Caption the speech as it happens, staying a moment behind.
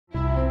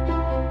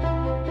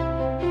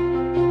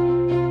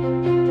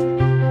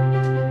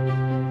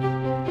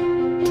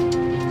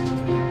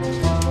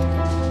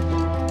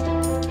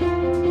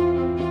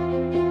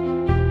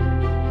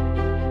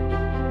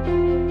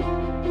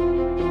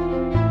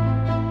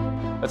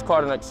It's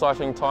quite an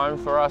exciting time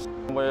for us.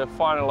 We're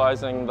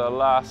finalising the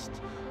last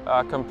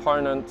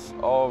components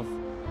of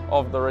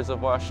the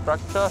reservoir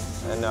structure,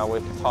 and now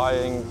we're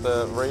tying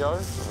the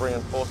rios,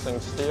 reinforcing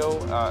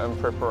steel in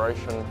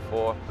preparation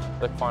for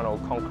the final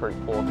concrete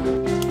pour.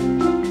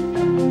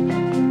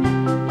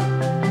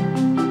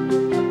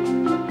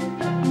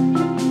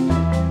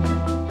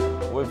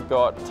 We've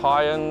got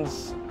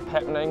tie-ins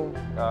happening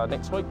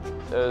next week.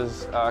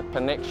 Is a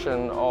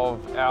connection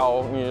of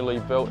our newly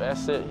built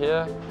asset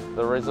here,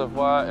 the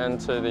reservoir,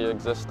 into the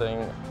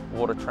existing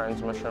water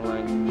transmission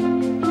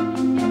main.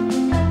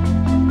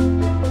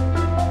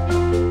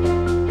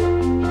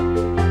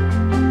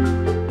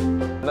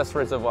 This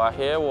reservoir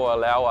here will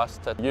allow us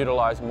to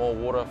utilise more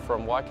water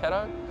from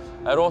Waikato.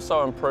 It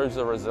also improves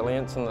the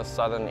resilience in the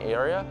southern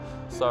area,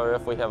 so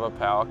if we have a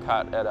power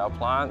cut at our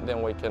plant,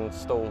 then we can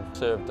still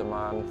serve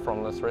demand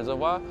from this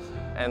reservoir.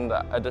 And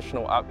the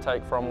additional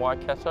uptake from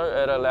Waikato,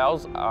 it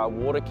allows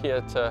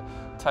Watercare to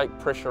take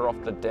pressure off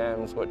the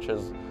dams, which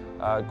is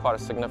quite a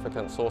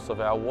significant source of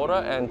our water,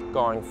 and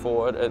going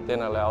forward it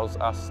then allows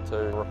us to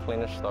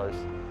replenish those.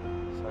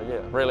 So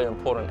yeah, really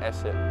important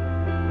asset.